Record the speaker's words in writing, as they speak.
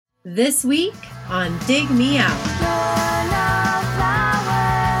This week on Dig Me Out.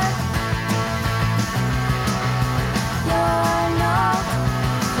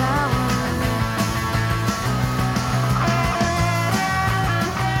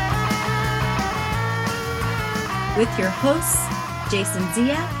 With your hosts, Jason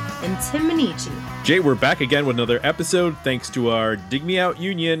Zia and Tim Minichi. Jay, we're back again with another episode thanks to our Dig Me Out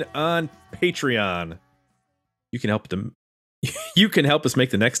Union on Patreon. You can help us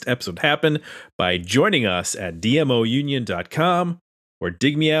make the next episode happen by joining us at dmounion.com or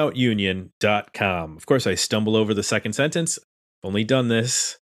digmeoutunion.com. Of course, I stumble over the second sentence. I've only done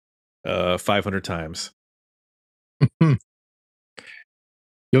this 500 times.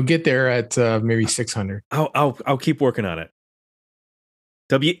 You'll get there at maybe 600. I'll keep working on it.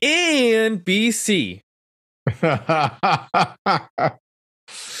 WNBC.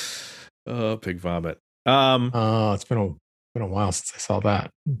 Oh, pig vomit. It's been a while since I saw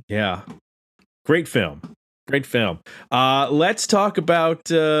that. Yeah. Great film. Let's talk about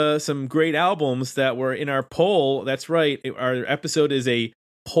some great albums that were in our poll. That's right. Our episode is a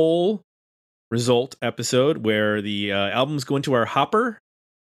poll result episode where the albums go into our hopper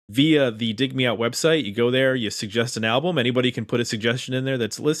via the Dig Me Out website. You go there, you suggest an album. Anybody can put a suggestion in there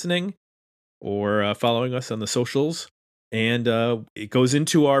that's listening or following us on the socials. And it goes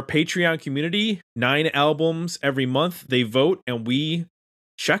into our Patreon community. 9 albums every month. They vote and we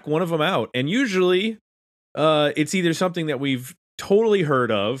check one of them out. And usually it's either something that we've totally heard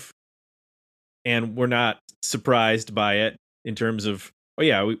of and we're not surprised by it in terms of, oh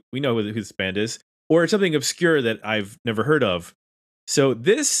yeah, we know who this band is. Or it's something obscure that I've never heard of. So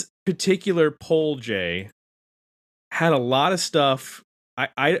this particular poll, Jay, had a lot of stuff.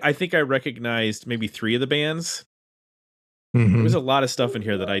 I think I recognized maybe 3 of the bands. Mm-hmm. There was a lot of stuff in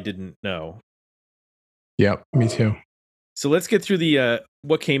here that I didn't know. Yep, me too. So let's get through the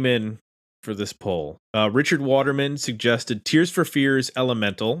what came in for this poll. Richard Waterman suggested Tears for Fears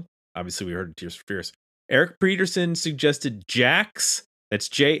Elemental. Obviously, we heard of Tears for Fears. Eric Peterson suggested Jaks. That's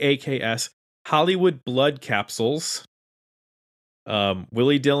Jaks. Hollywood Blood Capsules.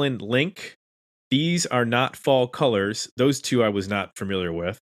 Willie Dillon, Link. These Are Not Fall Colors. Those 2 I was not familiar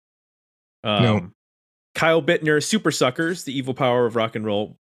with. No. Kyle Bittner, Super Suckers, The Evil Power of Rock and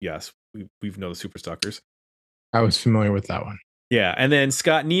Roll. Yes, we've known the Super Suckers. I was familiar with that one. Yeah, and then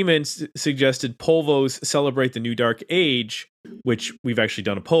Scott Neiman suggested Polvo's Celebrate the New Dark Age, which we've actually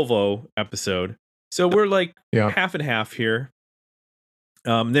done a Polvo episode. So we're like half and half here.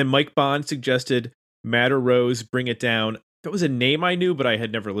 Then Mike Bond suggested Madder Rose, Bring It Down. That was a name I knew, but I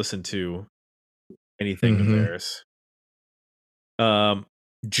had never listened to anything of theirs.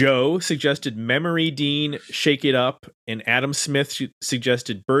 Joe suggested Memory Dean, Shake It Up, and Adam Smith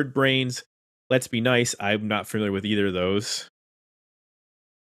suggested Bird Brains, Let's Be Nice. I'm not familiar with either of those.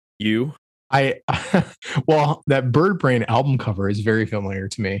 You? Well, that Bird Brain album cover is very familiar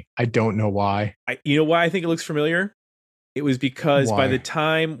to me. I don't know why. You know why I think it looks familiar? It was because by the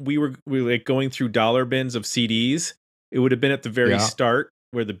time we were like going through dollar bins of CDs, it would have been at the very start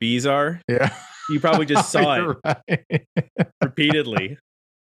where the bees are. Yeah. You probably just saw it repeatedly.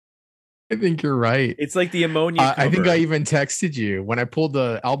 I think you're right. It's like the ammonia cover. I think I even texted you when I pulled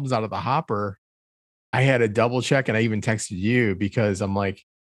the albums out of the hopper. I had a double check and I even texted you because I'm like,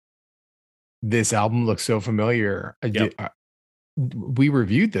 this album looks so familiar. We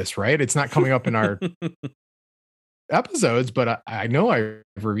reviewed this, right? It's not coming up in our episodes, but I know I've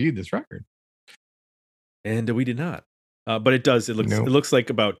reviewed this record. And we did not. But it does. It looks like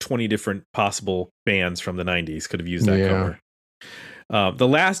about 20 different possible bands from the 90s could have used that cover. The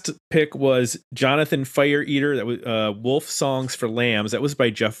last pick was Jonathan Fire Eater. That was Wolf Songs for Lambs. That was by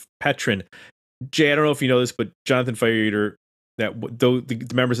Jeff Petrin. Jay, I don't know if you know this, but Jonathan Fire Eater, the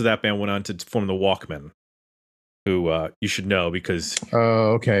members of that band went on to form the Walkmen, who you should know because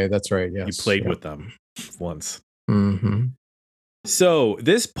okay, that's right. Yes, you played with them once. Mm-hmm. So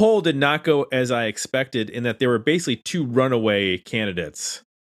this poll did not go as I expected, in that there were basically 2 runaway candidates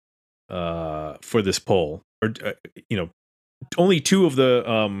for this poll, or only 2 of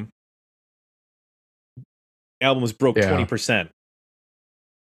the albums broke 20%.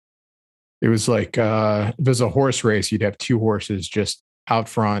 It was like if it was a horse race, you'd have 2 horses just out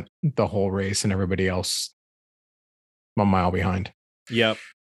front the whole race, and everybody else 1 mile behind. Yep.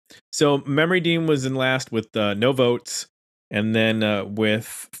 So Memory Dean was in last with no votes. And then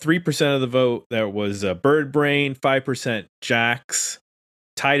with 3% of the vote, there was Bird Brain, 5% Jaks.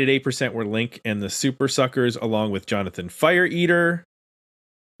 Tied at 8% were Link and the Super Suckers, along with Jonathan Fire Eater.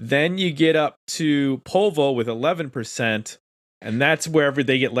 Then you get up to Polvo with 11%, and that's wherever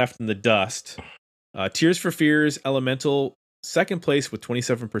they get left in the dust. Tears for Fears, Elemental, second place with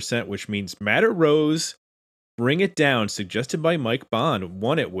 27%, which means Matter Rose, Bring It Down, suggested by Mike Bond,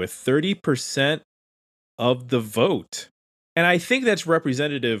 won it with 30% of the vote. And I think that's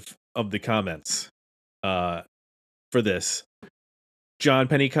representative of the comments for this. John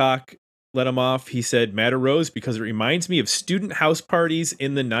Pennycock let him off. He said, Matter Rose because it reminds me of student house parties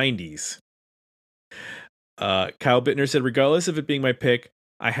in the 90s. Kyle Bittner said, regardless of it being my pick,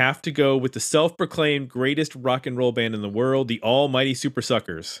 I have to go with the self-proclaimed greatest rock and roll band in the world, the Almighty Super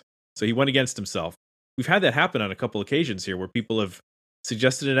Suckers. So he went against himself. We've had that happen on a couple occasions here where people have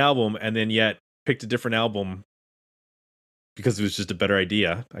suggested an album and then yet picked a different album because it was just a better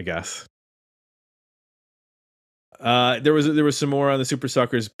idea, I guess. There was some more on the Super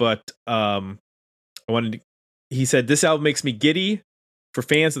Suckers, but he said, this album makes me giddy for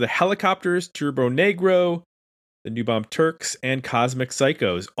fans of the Helicopters, Turbo Negro, the New Bomb Turks, and Cosmic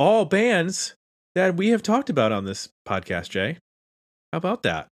Psychos. All bands that we have talked about on this podcast, Jay. How about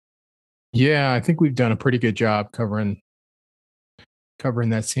that? Yeah, I think we've done a pretty good job covering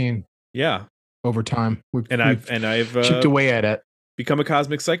that scene. Yeah. Over time. We've chipped away at it. Become a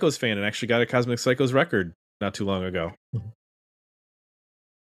Cosmic Psychos fan and actually got a Cosmic Psychos record not too long ago. Mm-hmm.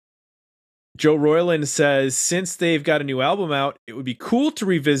 Joe Royland says, since they've got a new album out, it would be cool to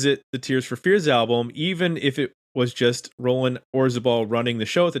revisit the Tears for Fears album, even if it was just Roland Orzabal running the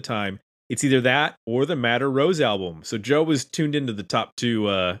show at the time. It's either that or the Matter Rose album. So Joe was tuned into the top two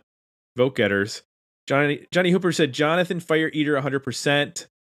vote getters. Johnny Hooper said, Jonathan Fire Eater 100%.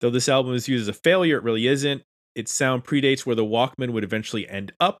 Though this album is used as a failure, it really isn't. Its sound predates where the Walkman would eventually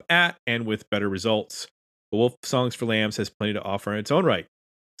end up at, and with better results. The Wolf Songs for Lambs has plenty to offer in its own right.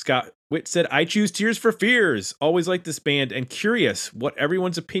 Scott Witt said, I choose Tears for Fears. Always liked this band and curious what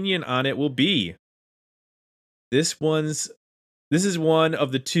everyone's opinion on it will be. This is one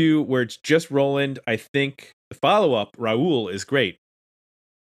of the two where it's just Roland. I think the follow-up, Raoul, is great.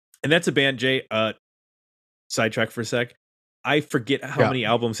 And that's a band, Jay, sidetrack for a sec. I forget how many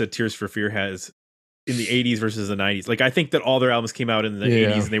albums that Tears for Fear has in the 80s versus the 90s. Like, I think that all their albums came out in the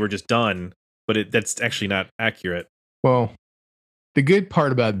 80s and they were just done, but that's actually not accurate. Well, the good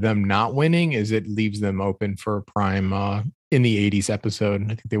part about them not winning is it leaves them open for a prime in the 80s episode. I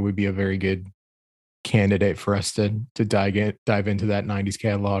think they would be a very good candidate for us to dive into that 90s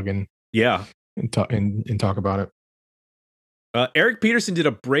catalog and talk about it. Eric Peterson did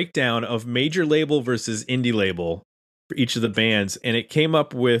a breakdown of major label versus indie label for each of the bands, and it came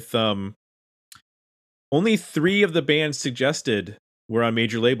up with only 3 of the bands suggested were on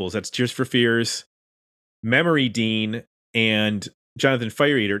major labels. That's Tears for Fears, Memory Dean, and Jonathan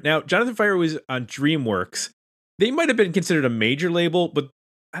Fire Eater. Now, Jonathan Fire was on DreamWorks. They might have been considered a major label, but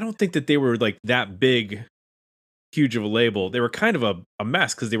I don't think that they were like that big, huge of a label. They were kind of a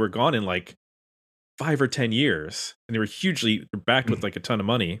mess because they were gone in like 5 or 10 years, and they were backed with like a ton of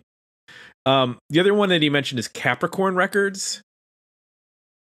money. The other one that he mentioned is Capricorn Records.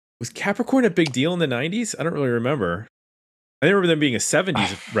 Was Capricorn a big deal in the 90s? I don't really remember. I remember them being a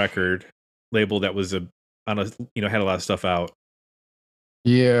 70s record label that was had a lot of stuff out.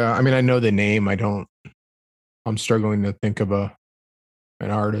 Yeah, I mean, I know the name. I'm struggling to think of an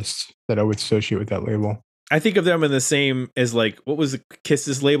artist that I would associate with that label. I think of them in the same as like, what was the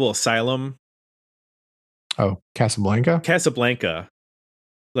Kiss's label? Asylum? Oh, Casablanca.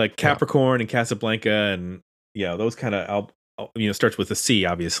 Like Capricorn and Casablanca, and those kind of starts with a C,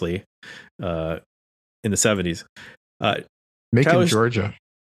 obviously, in the 70s. Macon, Georgia.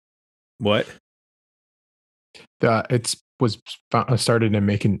 What? It was started in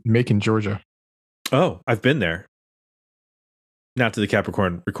Macon, Georgia. Oh, I've been there. Not to the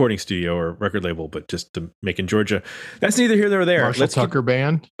Capricorn recording studio or record label, but just to Macon, Georgia. That's neither here nor there. Marshall Tucker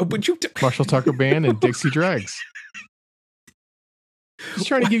Band. Oh, but Marshall Tucker Band and Dixie Dregs. Just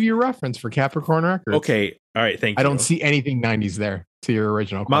trying to give you a reference for Capricorn Records. Okay. All right. Thank you. I don't see anything 90s there to your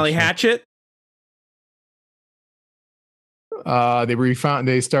original question. Molly Hatchet. They relaunched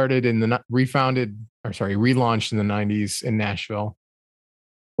in the 90s in Nashville.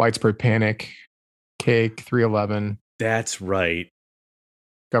 Widespread Panic, Cake, 311. That's right.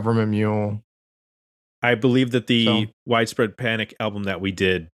 Government Mule. I believe that the Widespread Panic album that we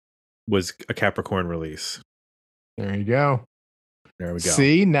did was a Capricorn release. There you go. There we go.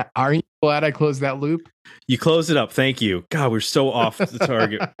 See, now, are you glad I closed that loop? You closed it up. Thank you. God, we're so off the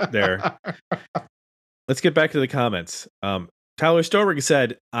target there. Let's get back to the comments. Tyler Stoberg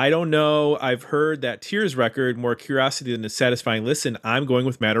said, I don't know. I've heard that Tears record, more curiosity than a satisfying listen. I'm going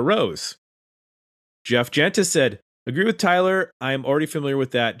with Matter Rose. Jeff Gentis said, agree with Tyler. I'm already familiar with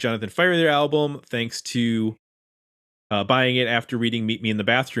that Jonathan Fire Eater album, thanks to buying it after reading Meet Me in the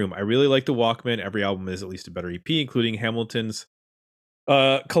Bathroom. I really like the Walkman. Every album is at least a better EP, including Hamilton's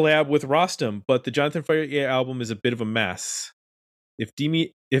collab with Rostam, but the Jonathan Fire album is a bit of a mess. If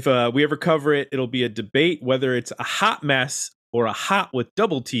we ever cover it, it'll be a debate whether it's a hot mess or a hot with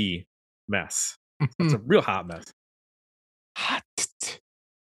double T mess. It's a real hot mess. Hot.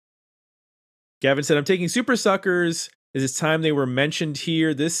 Gavin said, I'm taking Super Suckers as it's time they were mentioned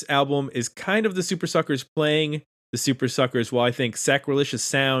here. This album is kind of the Super Suckers playing the Super Suckers, while I think Sacrilegious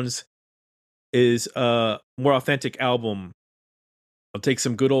Sounds is a more authentic album. I'll take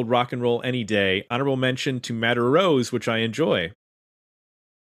some good old rock and roll any day. Honorable mention to Madder Rose, which I enjoy.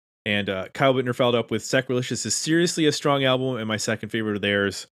 And Kyle Bittner followed up with Sacrilegious is seriously a strong album and my second favorite of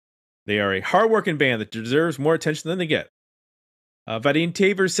theirs. They are a hardworking band that deserves more attention than they get. Vadim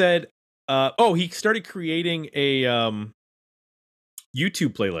Taver said, he started creating a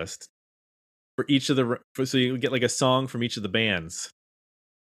YouTube playlist for each of so you get like a song from each of the bands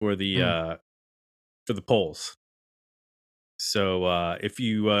for the polls. So if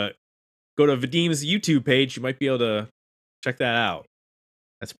you go to Vadim's YouTube page, you might be able to check that out.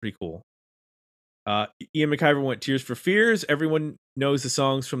 That's pretty cool. Ian McIver went Tears for Fears. Everyone knows the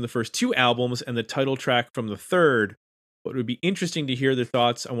songs from the first two albums and the title track from the third, but it would be interesting to hear their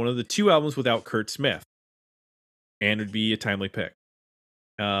thoughts on one of the two albums without Kurt Smith. And it would be a timely pick.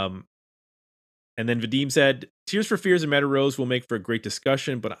 And then Vadim said, Tears for Fears and Madder Rose will make for a great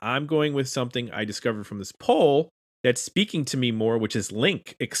discussion, but I'm going with something I discovered from this poll that's speaking to me more, which is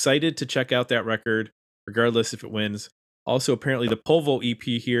Link. Excited to check out that record, regardless if it wins. Also, apparently the Pole Vault EP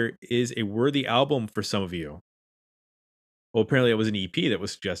here is a worthy album for some of you. Well, apparently it was an EP that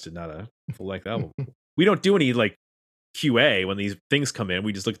was suggested, not a full-length album. We don't do any like QA when these things come in.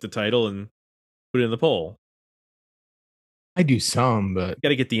 We just look at the title and put it in the poll. I do some, but got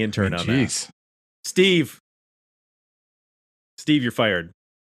to get the intern on that. Steve, you're fired.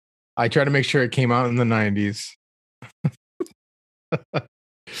 I try to make sure it came out in the 90s.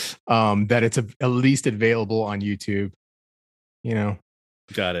 That it's at least available on YouTube. You know,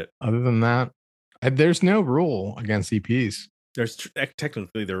 got it. Other than that, there's no rule against EPs.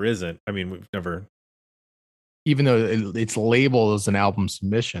 Technically there isn't. I mean, we've never, even though it's labeled as an album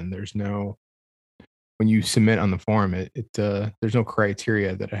submission, there's no, when you submit on the forum, there's no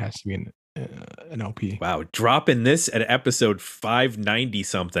criteria that it has to be an LP. Wow, dropping this at episode 590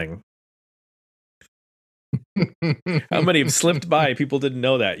 something. How many have slipped by? People didn't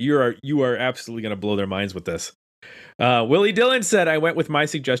know that. You are absolutely going to blow their minds with this. Willie Dillon said, I went with my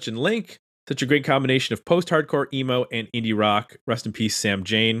suggestion, Link. Such a great combination of post-hardcore, emo, and indie rock. Rest in peace, Sam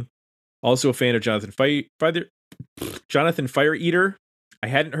Jane. Also a fan of Jonathan Fire Eater. I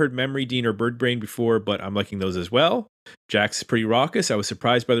hadn't heard Memory Dean or Bird Brain before, but I'm liking those as well. Jack's is pretty raucous. I was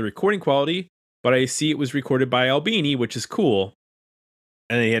surprised by the recording quality, but I see it was recorded by Albini, which is cool.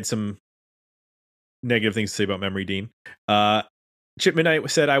 And then he had some negative things to say about Memory Dean. Chip Midnight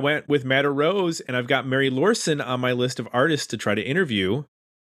said, I went with Madder Rose, and I've got Mary Lorson on my list of artists to try to interview.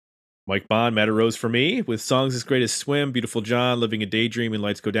 Mike Bond, Madder Rose for me, with songs as great as Swim, Beautiful John, Living a Daydream, and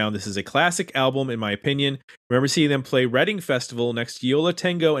Lights Go Down. This is a classic album, in my opinion. Remember seeing them play Reading Festival next to Yola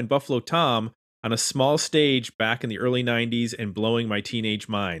Tango and Buffalo Tom on a small stage back in the early 90s and blowing my teenage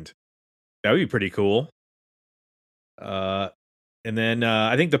mind. That would be pretty cool. And then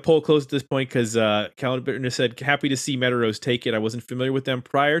I think the poll closed at this point because Calvin Bittner said, happy to see Madder Rose take it. I wasn't familiar with them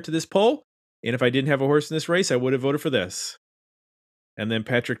prior to this poll, and if I didn't have a horse in this race, I would have voted for this. And then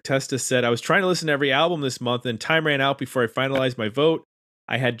Patrick Testa said, I was trying to listen to every album this month, and time ran out before I finalized my vote.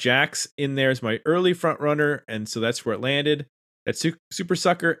 I had Jax in there as my early front runner, and so that's where it landed. That Super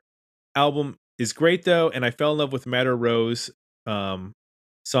Sucker album is great, though, and I fell in love with Madder Rose song,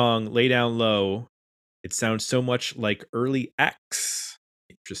 Lay Down Low. It sounds so much like early X.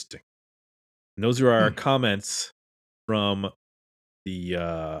 Interesting. And those are our comments from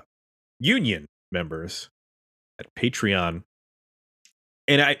the union members at Patreon.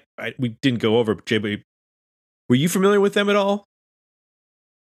 And we didn't go over, Jay, but were you familiar with them at all?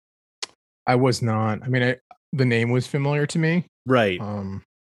 I was not. I mean, the name was familiar to me. Right.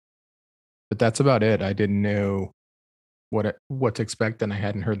 But that's about it. I didn't know what to expect, and I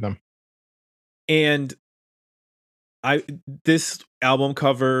hadn't heard them. And this album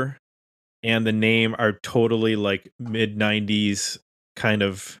cover and the name are totally like mid 90s kind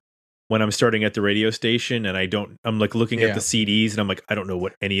of when I'm starting at the radio station, and I'm like looking at the CDs and I'm like, I don't know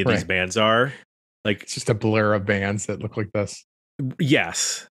what any of these bands are. Like, it's just a blur of bands that look like this.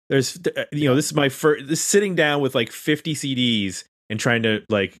 Yes. There's, this is my first, sitting down with like 50 CDs and trying to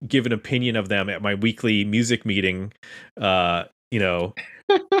like give an opinion of them at my weekly music meeting you know,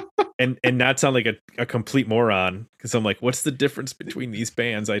 and not sound like a complete moron, because I'm like, what's the difference between these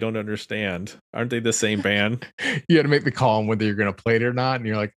bands? I don't understand. Aren't they the same band? You had to make the call on whether you're going to play it or not, and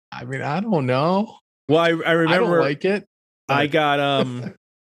you're like, I mean, I don't know. Well, I I don't remember like it. I got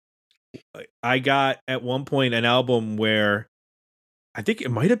I got at one point an album where I think it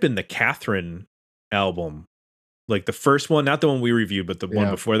might have been the Catherine album, like the first one, not the one we reviewed, but the one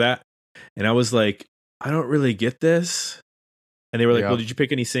before that. And I was like, I don't really get this. And they were like, well, did you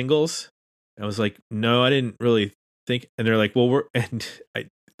pick any singles? And I was like, no, I didn't really think. And they're like, well,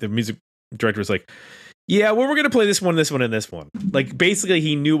 the music director was like, yeah, well, we're going to play this one, and this one. Like, basically,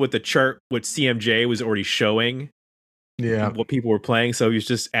 he knew what CMJ was already showing. Yeah. What people were playing. So he was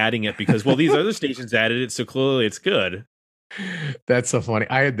just adding it because, well, these other stations added it. So clearly it's good. That's so funny.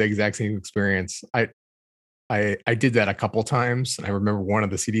 I had the exact same experience. I did that a couple times. And I remember one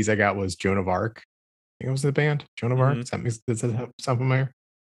of the CDs I got was Joan of Arc. I think it was the band Joan of Arc. Does that sound familiar?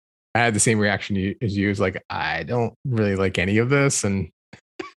 I had the same reaction as you. It was like, I don't really like any of this. And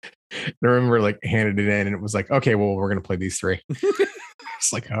I remember like handed it in and it was like, okay, well, we're going to play these three.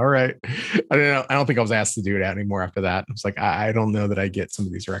 It's like, all right. I don't know. I don't think I was asked to do it anymore after that. It's like, I don't know that I get some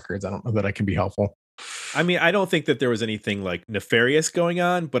of these records. I don't know that I can be helpful. I mean, I don't think that there was anything like nefarious going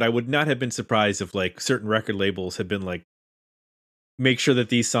on, but I would not have been surprised if like certain record labels had been like, make sure that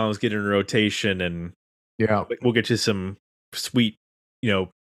these songs get in rotation, and like, we'll get you some sweet,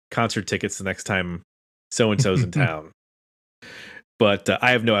 concert tickets the next time so and so's in town. But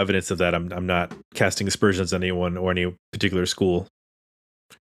I have no evidence of that. I'm not casting aspersions on anyone or any particular school.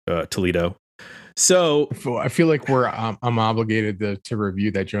 Toledo. So I feel like I'm obligated to review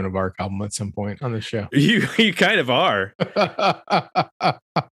that Joan of Arc album at some point on the show. You kind of are.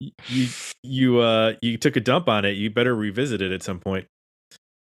 you took a dump on it. You better revisit it at some point.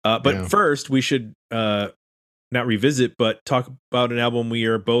 But first, we should not revisit, but talk about an album we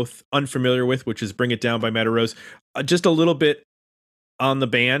are both unfamiliar with, which is "Bring It Down" by Madder Rose. Just a little bit on the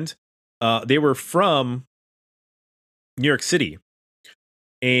band. They were from New York City,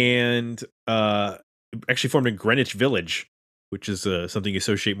 and actually formed in Greenwich Village, which is something you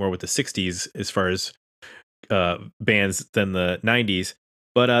associate more with the 60s as far as bands than the 90s.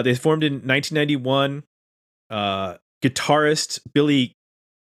 But they formed in 1991. Guitarist Billy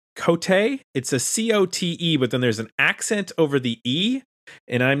Cote. It's a Cote, but then there's an accent over the E,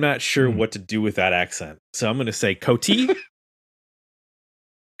 and I'm not sure what to do with that accent. So I'm going to say Cote,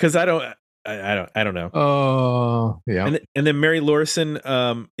 because I don't know. Oh, yeah. And then Mary Lorison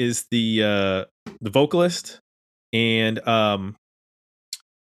is the vocalist, and also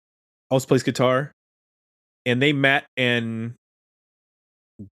plays guitar. And they met and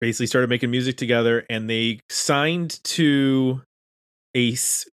basically started making music together, and they signed to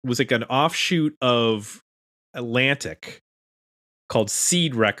was like an offshoot of Atlantic called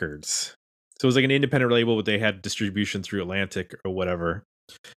Seed Records. So it was like an independent label, but they had distribution through Atlantic or whatever.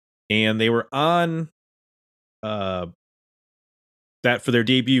 And they were on that for their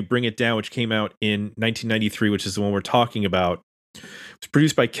debut, Bring It Down, which came out in 1993, which is the one we're talking about. It was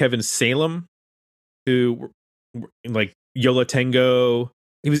produced by Kevin Salem, who, like Yo La Tengo,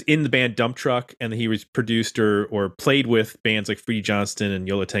 he was in the band Dump Truck, and he was produced or played with bands like Freddie Johnston and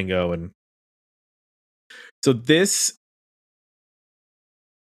Yo La Tengo. And so this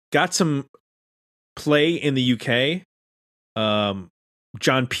got some play in the UK.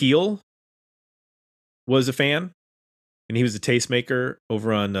 John Peel was a fan, and he was a tastemaker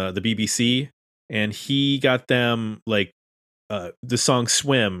over on the BBC, and he got them like the song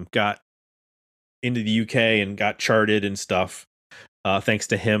Swim got into the UK and got charted and stuff thanks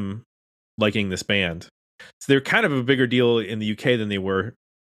to him liking this band. So they're kind of a bigger deal in the UK than they were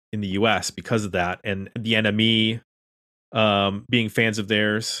in the US because of that, and the NME being fans of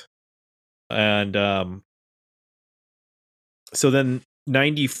theirs. And so then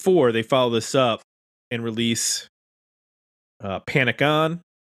 94 they follow this up and release Panic On.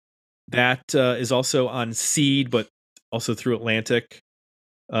 That is also on Seed, but also through Atlantic.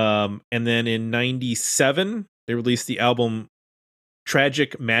 And then in 97 they released the album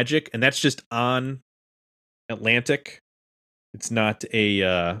Tragic Magic, and that's just on Atlantic. It's not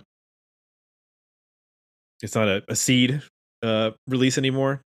a Seed release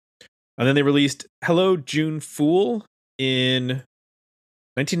anymore. And then they released Hello June Fool in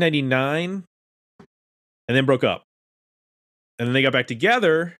 1999, and then broke up. And then they got back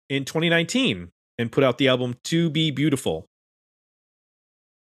together in 2019 and put out the album To Be Beautiful.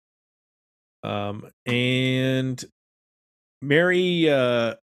 And Mary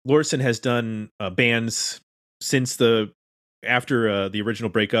Lorison has done bands since after the original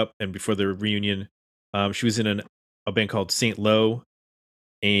breakup and before the reunion. She was in an a band called Saint Low,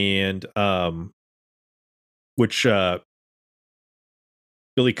 and which Billy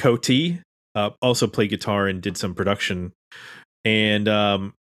Coty also played guitar and did some production,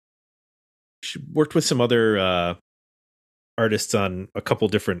 and she worked with some other artists on a couple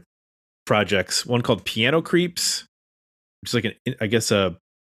different projects. One called Piano Creeps, which is like a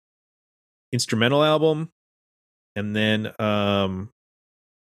instrumental album, and then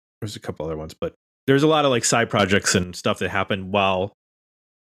there's a couple other ones, but there's a lot of like side projects and stuff that happened while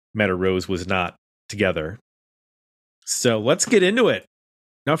Meta Rose was not together. So let's get into it.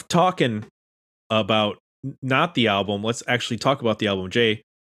 Enough talking about not the album. Let's actually talk about the album. Jay,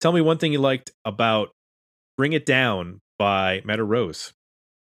 tell me one thing you liked about Bring It Down by Meta Rose.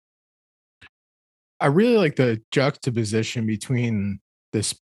 I really like the juxtaposition between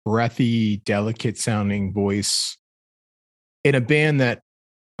this breathy, delicate sounding voice in a band that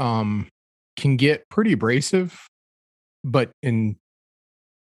can get pretty abrasive, but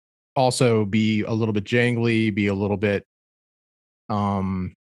also be a little bit jangly, be a little bit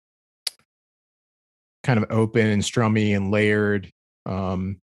kind of open and strummy and layered.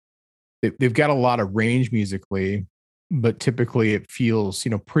 They've got a lot of range musically, but typically it feels,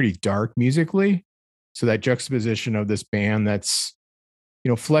 pretty dark musically. So that juxtaposition of this band that's,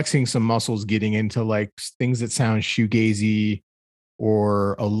 flexing some muscles, getting into like things that sound shoegazy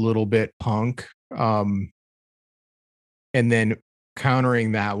or a little bit punk. And then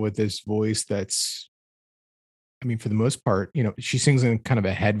countering that with this voice that's, for the most part, she sings in kind of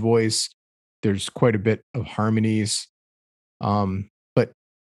a head voice. There's quite a bit of harmonies. But,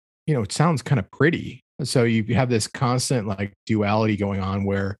 it sounds kind of pretty. So you have this constant like duality going on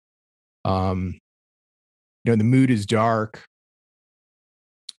where, the mood is dark,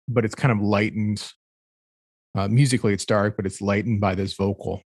 but it's kind of lightened. Musically, it's dark, but it's lightened by this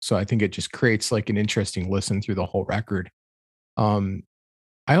vocal. So I think it just creates like an interesting listen through the whole record. I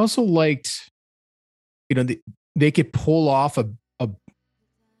also liked, they could pull off a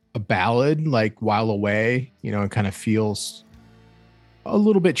ballad like While Away, it kind of feels a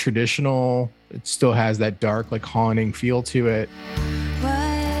little bit traditional. It still has that dark, like haunting feel to it.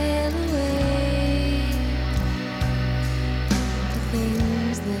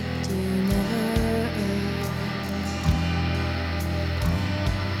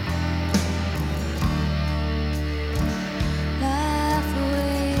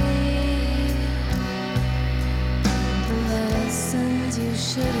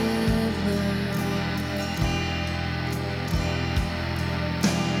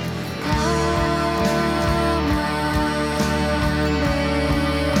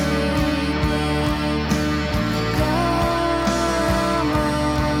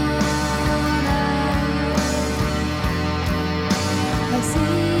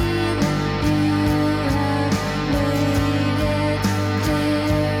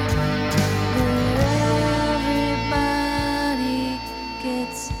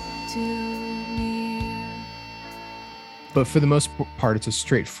 But for the most part, it's a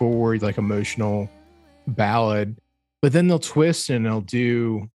straightforward, like emotional ballad. But then they'll twist and they'll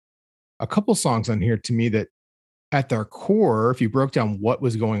do a couple songs on here to me that at their core, if you broke down what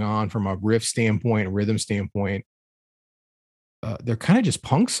was going on from a riff standpoint, rhythm standpoint, they're kind of just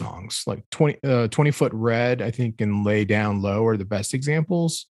punk songs. Like 20 Foot Red, I think, and Lay Down Low are the best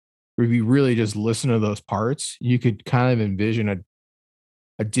examples. Where if you really just listen to those parts, you could kind of envision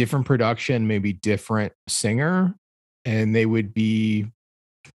a different production, maybe different singer, and they would be,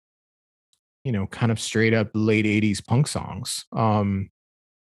 kind of straight up late 80s punk songs.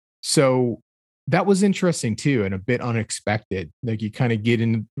 So that was interesting too, and a bit unexpected. Like you kind of get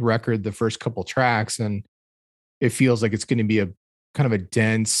in the record the first couple tracks and it feels like it's going to be a kind of a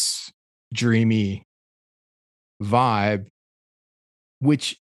dense, dreamy vibe,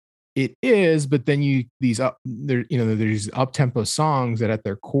 which it is, but then there's up tempo songs that at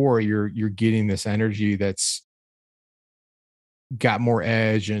their core you're getting this energy that's got more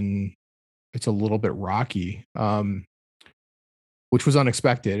edge and it's a little bit rocky, which was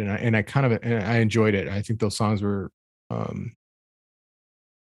unexpected, and I enjoyed it. I think those songs were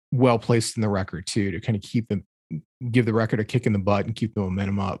well placed in the record too, to kind of give the record a kick in the butt and keep the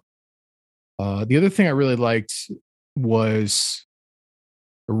momentum up. The other thing I really liked was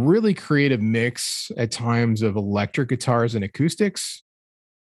a really creative mix at times of electric guitars and acoustics.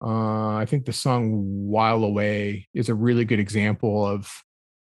 I think the song While Away is a really good example of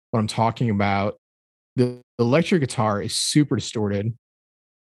what I'm talking about. The electric guitar is super distorted,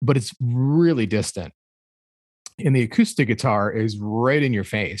 but it's really distant. And the acoustic guitar is right in your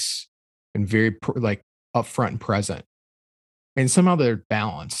face and very like upfront and present. and somehow they're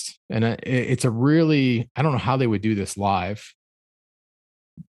balanced. And it's a really, I don't know how they would do this live,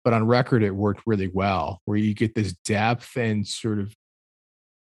 but on record it worked really well, where you get this depth and sort of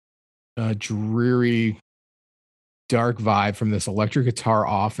dreary, dark vibe from this electric guitar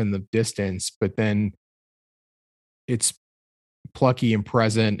off in the distance, but then it's plucky and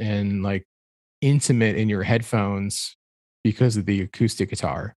present and like intimate in your headphones because of the acoustic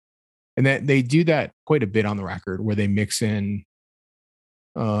guitar. And that they do that quite a bit on the record, where they mix in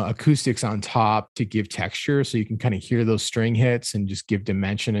acoustics on top to give texture, so you can kind of hear those string hits and just give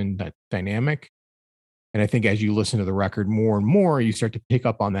dimension and that dynamic. And I think as you listen to the record more and more, you start to pick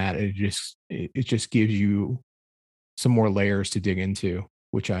up on that. It just gives you some more layers to dig into,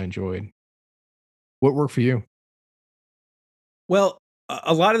 which I enjoyed. What worked for you? Well,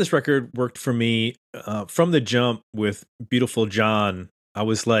 a lot of this record worked for me from the jump with Beautiful John. I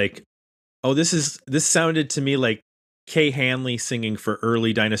was like, oh, this sounded to me like Kay Hanley singing for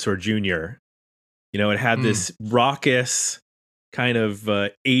early Dinosaur Jr. You know, it had this raucous kind of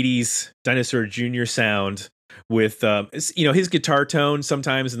 80s Dinosaur Jr. sound with, you know, his guitar tone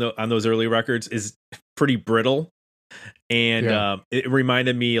sometimes on those early records is pretty brittle. And it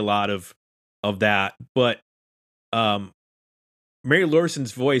reminded me a lot of that. But Mary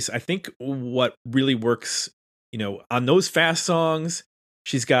Lauriston's voice, I think what really works, you know, on those fast songs,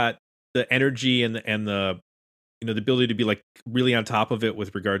 she's got the energy and the you know, the ability to be like really on top of it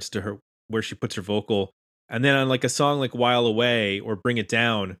with regards to her, where she puts her vocal. And then on like a song like While Away or Bring It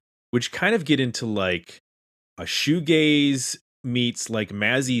Down, which kind of get into like a shoegaze meets like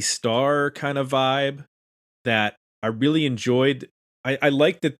Mazzy Star kind of vibe that I really enjoyed. I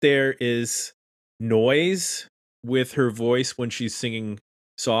like that there is noise with her voice when she's singing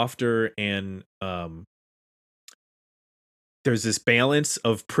softer, and there's this balance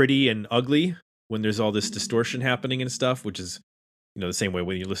of pretty and ugly when there's all this distortion happening and stuff, which is, you know, the same way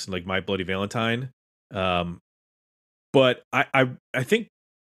when you listen to like My Bloody Valentine. But I think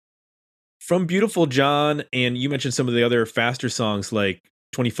from Beautiful John, and you mentioned some of the other faster songs like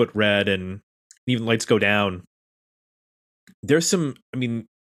 20 Foot Red and even Lights Go Down, there's some, I mean,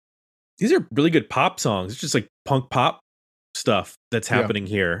 these are really good pop songs. It's just like punk pop stuff that's happening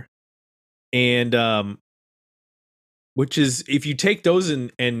here. And which is, if you take those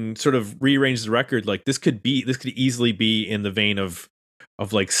and sort of rearrange the record, like this could easily be in the vein of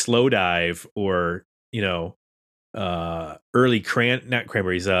like Slowdive or, you know, early not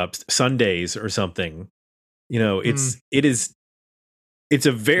Cranberries Up, Sundays or something. You know, it's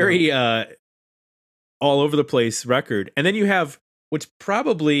a very all over the place record. And then you have what's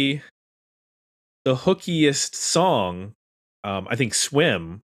probably the hookiest song, I think,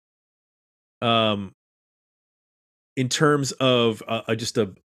 Swim. In terms of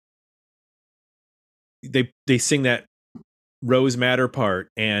they sing that Rose Matter part,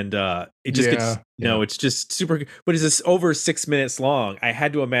 and it just gets, you know, it's just super. But it's this over 6 minutes long. I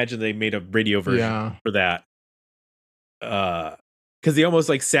had to imagine they made a radio version for that, because they almost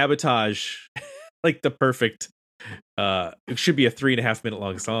like sabotage like the perfect. It should be a 3.5 minute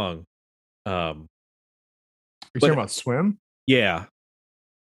long song. You're talking about Swim? Yeah.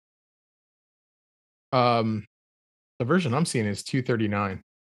 The version I'm seeing is 2:39.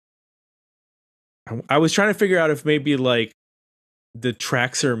 I was trying to figure out if maybe like the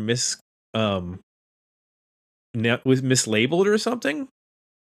tracks are mislabeled or something.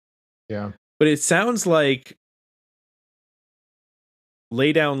 Yeah. But it sounds like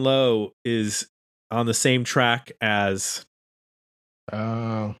Lay Down Low is on the same track as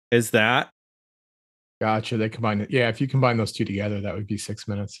that. Gotcha. They combine it. Yeah, if you combine those two together, that would be 6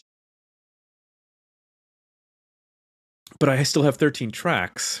 minutes. But I still have 13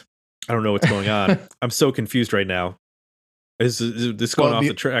 tracks. I don't know what's going on. I'm so confused right now. Is this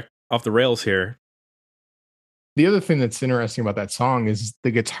going off the rails here? The other thing that's interesting about that song is the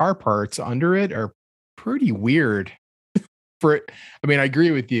guitar parts under it are pretty weird. I mean, I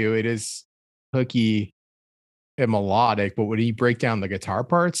agree with you. It is hooky and melodic, but when you break down the guitar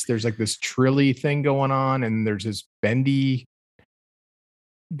parts, there's like this trilly thing going on, and there's this bendy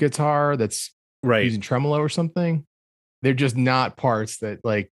guitar that's using tremolo or something. They're just not parts that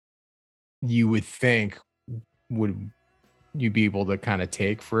like you would think would you be able to kind of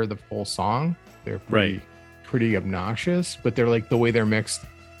take for the full song. They're pretty obnoxious, but they're like the way they're mixed,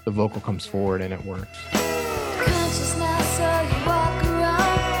 the vocal comes forward and it works.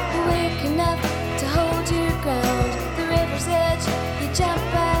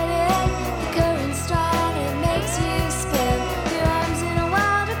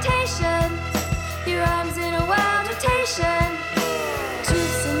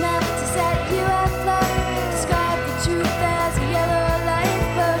 Truth's enough to set you afloat. Describe the truth as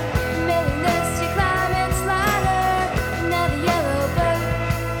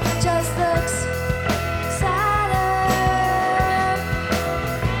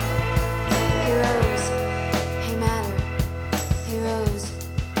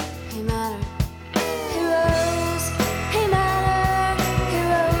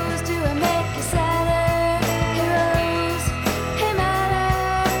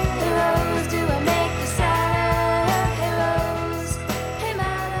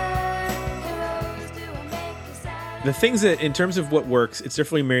the things that, in terms of what works, it's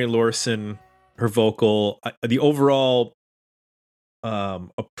definitely Mary Lorson, her vocal, the overall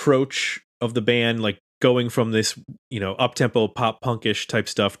approach of the band, like going from this, up-tempo pop punkish type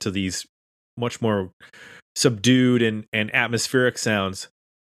stuff to these much more subdued and atmospheric sounds.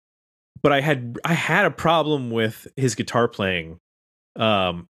 But I had a problem with his guitar playing.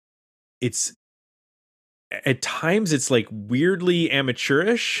 It's at times it's like weirdly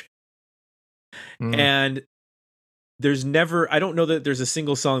amateurish, and I don't know that there's a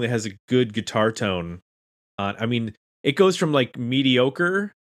single song that has a good guitar tone. I mean, it goes from like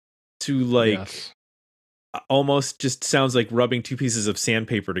mediocre to like almost just sounds like rubbing two pieces of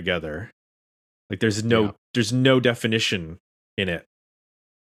sandpaper together. Like there's no definition in it.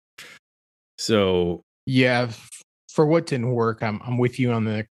 So yeah, for what didn't work, I'm with you on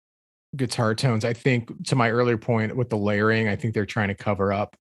the guitar tones. I think, to my earlier point with the layering, I think they're trying to cover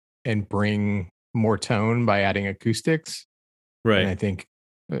up and bring more tone by adding acoustics. Right. And I think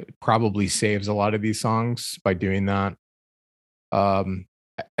it probably saves a lot of these songs by doing that.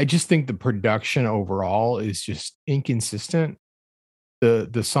 I just think the production overall is just inconsistent.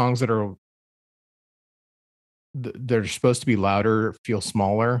 The songs that they're supposed to be louder feel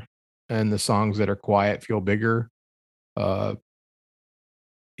smaller, and the songs that are quiet feel bigger.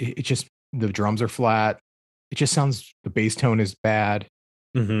 It just, the drums are flat. It just sounds, the bass tone is bad.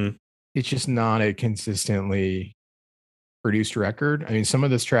 Mm-hmm. It's just not a consistently produced record. I mean, some of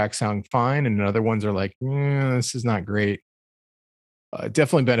those tracks sound fine, and other ones are like, this is not great. It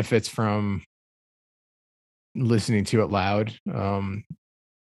definitely benefits from listening to it loud.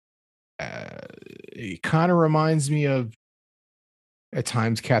 It kind of reminds me of, at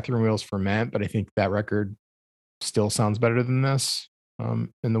times, Catherine Wheels Ferment, but I think that record still sounds better than this,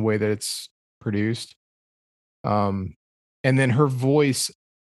 in the way that it's produced. And then her voice,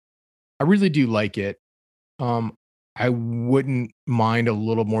 I really do like it. I wouldn't mind a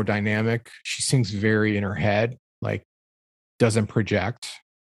little more dynamic. She sings very in her head, like doesn't project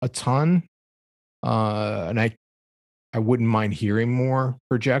a ton. And I wouldn't mind hearing more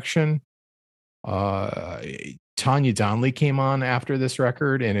projection. Tanya Donnelly came on after this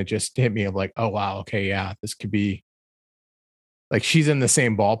record, and it just hit me of like, oh wow, okay, yeah, this could be like, she's in the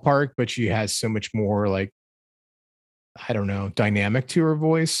same ballpark, but she has so much more, like, I don't know, dynamic to her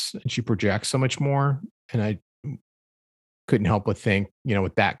voice, and she projects so much more. And I couldn't help but think,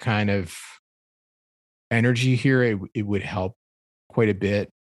 with that kind of energy here, it would help quite a bit.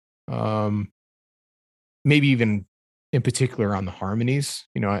 Maybe even in particular on the harmonies.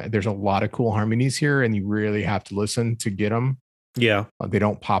 There's a lot of cool harmonies here, and you really have to listen to get them. Yeah. They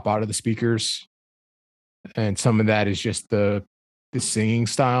don't pop out of the speakers. And some of that is just the singing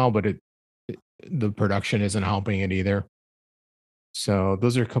style, but the production isn't helping it either. So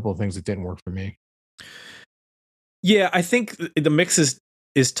those are a couple of things that didn't work for me. Yeah, I think the mix is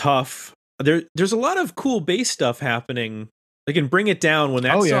tough. There's a lot of cool bass stuff happening. Like in Bring It Down, when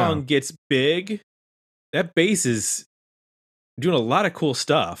that song gets big, that bass is doing a lot of cool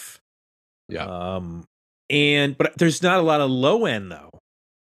stuff. Yeah. But there's not a lot of low end though.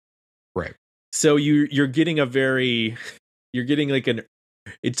 Right. So you're getting like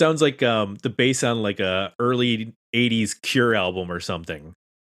it sounds like the bass on like a early 80s Cure album or something.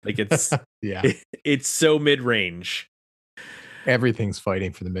 Like it's yeah. It's so mid-range. Everything's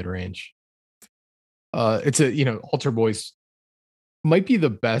fighting for the mid-range. It's Altar Boys might be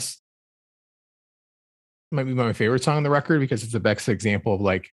my favorite song on the record, because it's the best example of,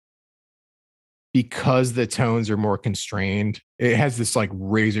 like, because the tones are more constrained, it has this like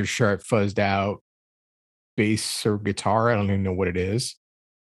razor sharp fuzzed out bass or guitar. I don't even know what it is,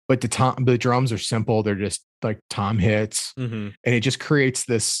 but the drums are simple. They're just like tom hits, and it just creates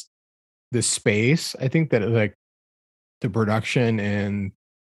this space. I think that, like, the production and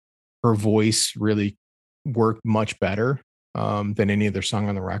her voice really work much better than any other song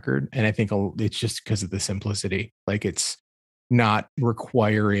on the record. And I think it's just because of the simplicity. Like, it's not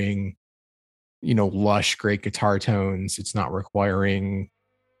requiring, lush, great guitar tones. It's not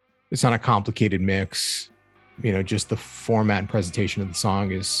a complicated mix. Just the format and presentation of the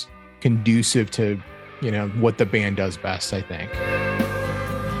song is conducive to, what the band does best, I think.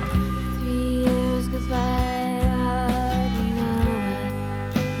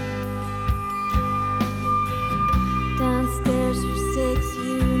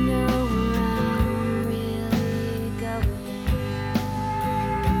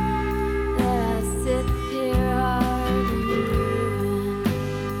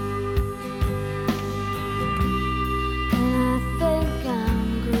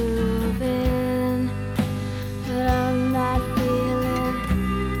 Feeling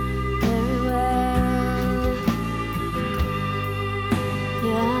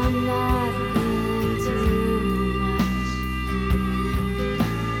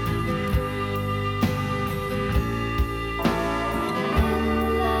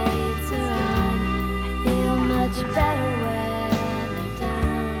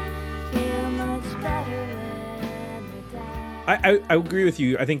I agree with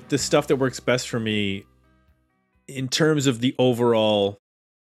you. I think the stuff that works best for me in terms of the overall,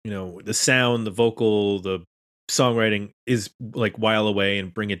 the sound, the vocal, the songwriting is like While Away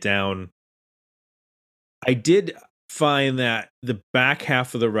and Bring It Down. I did find that the back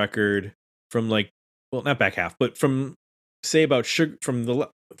half of the record from not back half, but from say about Sugar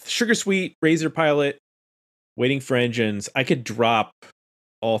Sweet, Razor Pilot, Waiting for Engines, I could drop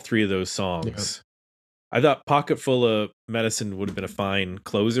all three of those songs. Yep. I thought Pocket Full of Medicine would have been a fine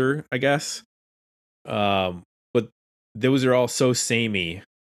closer, I guess. But those are all so samey,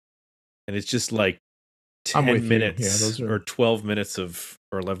 and it's just like 10 minutes or 12 minutes or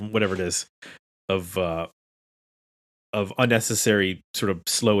 11, whatever it is, of unnecessary sort of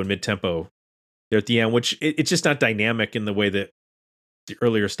slow and mid-tempo there at the end, which it's just not dynamic in the way that the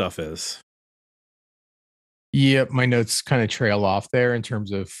earlier stuff is. Yep, my notes kind of trail off there in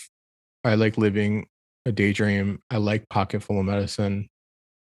terms of I like Living a Daydream. I like Pocket Full of Medicine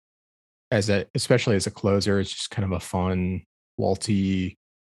especially as a closer. It's just kind of a fun, waltzy.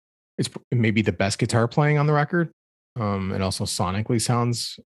 It's maybe the best guitar playing on the record. It also sonically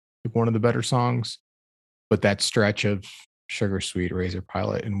sounds like one of the better songs. But that stretch of Sugar Sweet, Razor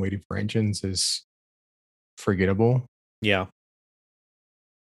Pilot, and Waiting for Engines is forgettable. Yeah.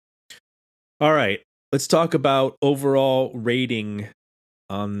 All right. Let's talk about overall rating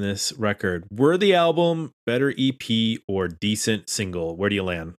on this record. Worthy album, better EP, or decent single? Where do you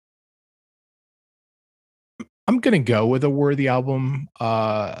land? I'm going to go with a worthy album.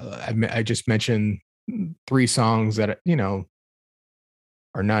 I just mentioned 3 songs that,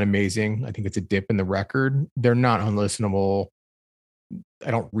 are not amazing. I think it's a dip in the record. They're not unlistenable.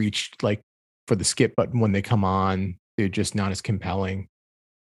 I don't reach for the skip button when they come on. They're just not as compelling.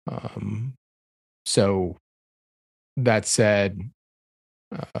 So that said,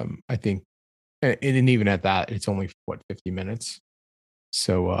 I think, and even at that, it's only 50 minutes.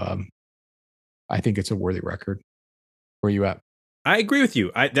 So I think it's a worthy record. Where are you at? I agree with you.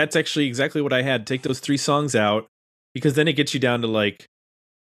 That's actually exactly what I had. Take those 3 songs out, because then it gets you down to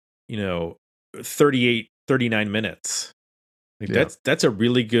 38, 39 minutes. That's a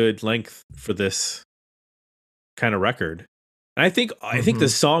really good length for this kind of record. And I think the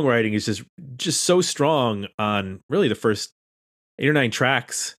songwriting is just so strong on really the first 8 or 9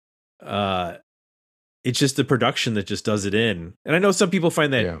 tracks. It's just the production that just does it in. And I know some people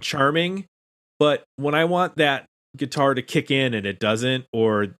find that charming, but when I want that guitar to kick in and it doesn't,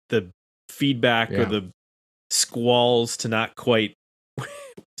 or the feedback or the squalls to not quite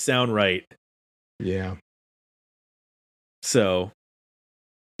sound right. Yeah. So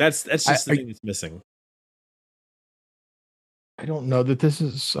that's just the thing that's missing. I don't know that this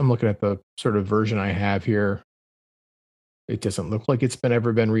is, I'm looking at the sort of version I have here. It doesn't look like it's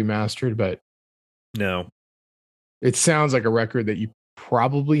ever been remastered, but no. It sounds like a record that you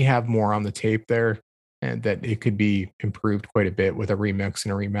probably have more on the tape there, and that it could be improved quite a bit with a remix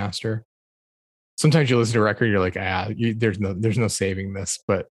and a remaster. Sometimes you listen to a record, you're like, there's no saving this,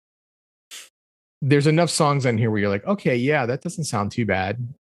 but there's enough songs on here where you're like, okay, yeah, that doesn't sound too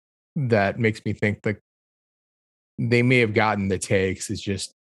bad. That makes me think that they may have gotten the takes. It's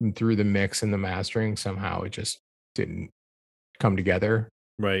just through the mix and the mastering, somehow it just didn't come together.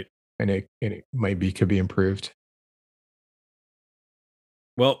 Right. And it could be improved.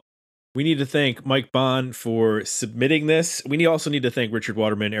 Well, we need to thank Mike Bond for submitting this. We also need to thank Richard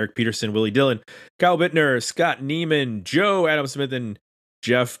Waterman, Eric Peterson, Willie Dillon, Kyle Bittner, Scott Neiman, Joe, Adam Smith, and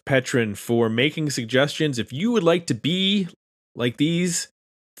Jeff Petrin for making suggestions. If you would like to be like these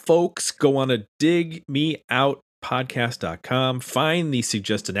folks, go on to digmeoutpodcast.com, find the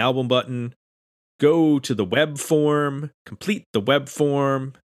suggest an album button, go to the web form, complete the web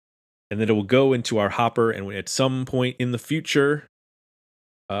form, and then it will go into our hopper. And at some point in the future,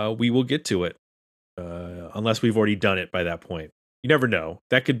 we will get to it, unless we've already done it by that point. You never know.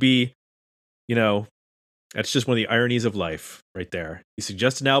 That could be, that's just one of the ironies of life right there. You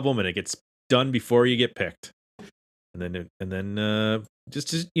suggest an album and it gets done before you get picked. And then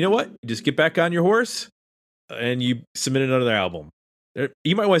just you know what? You just get back on your horse and you submit another album.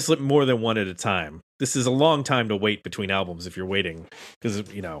 You might want to slip more than one at a time. This is a long time to wait between albums if you're waiting, because,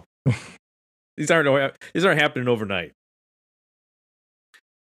 these aren't happening overnight.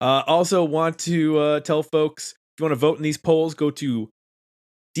 Also want to tell folks, if you want to vote in these polls, go to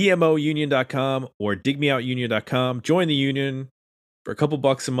dmounion.com or digmeoutunion.com. Join the union for a couple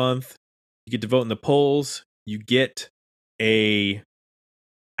bucks a month. You get to vote in the polls. You get you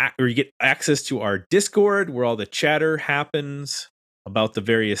get access to our Discord, where all the chatter happens about the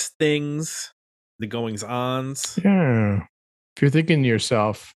various things, the goings-ons. Yeah. If you're thinking to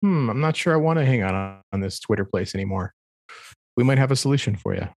yourself, I'm not sure I want to hang out on this Twitter place anymore, we might have a solution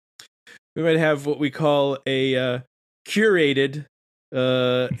for you. We might have what we call a curated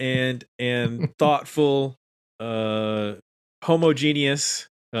and thoughtful, homogeneous.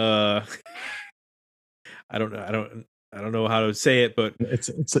 I don't know how to say it, but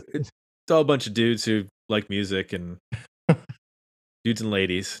it's all a bunch of dudes who like music and dudes and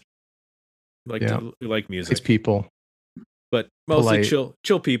ladies who like music. It's people, but mostly polite.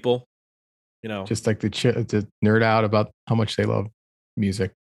 chill people. Just like to nerd out about how much they love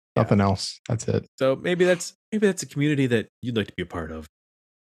music. Nothing else. That's it. So maybe that's a community that you'd like to be a part of.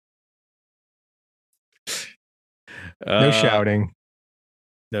 No shouting.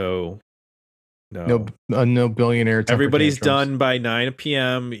 No billionaire. Everybody's done by 9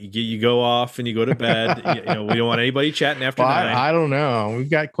 p.m. You go off and you go to bed. We don't want anybody chatting after 9. I don't know. We've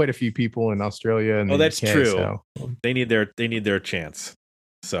got quite a few people in Australia and that's UK, true. So. They need their chance.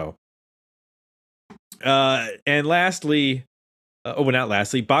 So, and lastly, not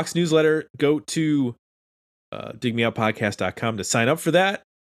lastly, Box Newsletter. Go to digmeoutpodcast.com to sign up for that,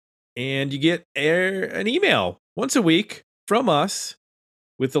 and you get an email once a week from us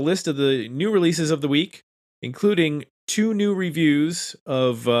with the list of the new releases of the week, including 2 new reviews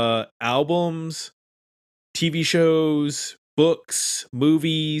of albums, TV shows, books,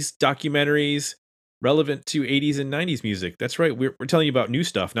 movies, documentaries relevant to 80s and 90s music. That's right. We're telling you about new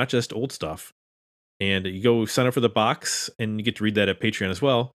stuff, not just old stuff. And you go sign up for the box, and you get to read that at Patreon as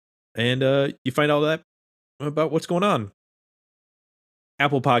well. And you find all that about what's going on.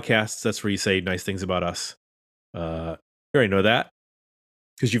 Apple Podcasts, that's where you say nice things about us. You already know that,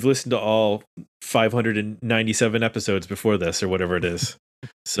 because you've listened to all 597 episodes before this, or whatever it is.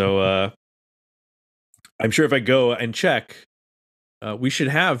 So I'm sure if I go and check, we should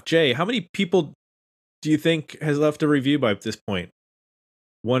have, Jay, how many people do you think has left a review by this point?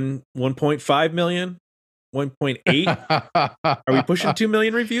 1.5 million? 1.8? Are we pushing 2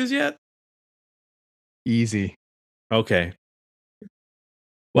 million reviews yet? Easy. Okay.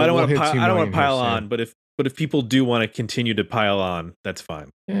 Well, I don't want to pile on, but if people do want to continue to pile on, that's fine.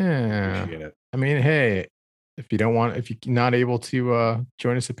 Yeah. Appreciate it. I mean, hey, if you're not able to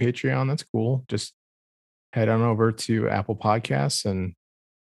join us at Patreon, that's cool. Just head on over to Apple Podcasts and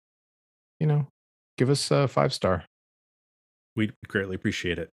give us a 5-star. We'd greatly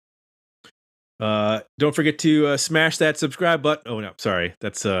appreciate it. Don't forget to smash that subscribe button. Oh no, sorry.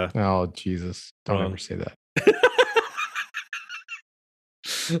 That's oh Jesus. Don't ever say that.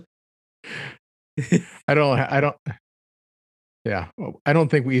 I don't yeah. I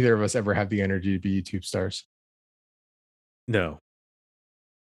don't think either of us ever have the energy to be YouTube stars. No.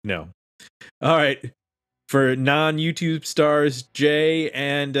 All right. For non-YouTube stars, Jay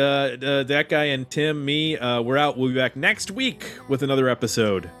and that guy and Tim, me, we're out. We'll be back next week with another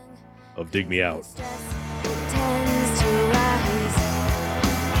episode of Dig Me Out.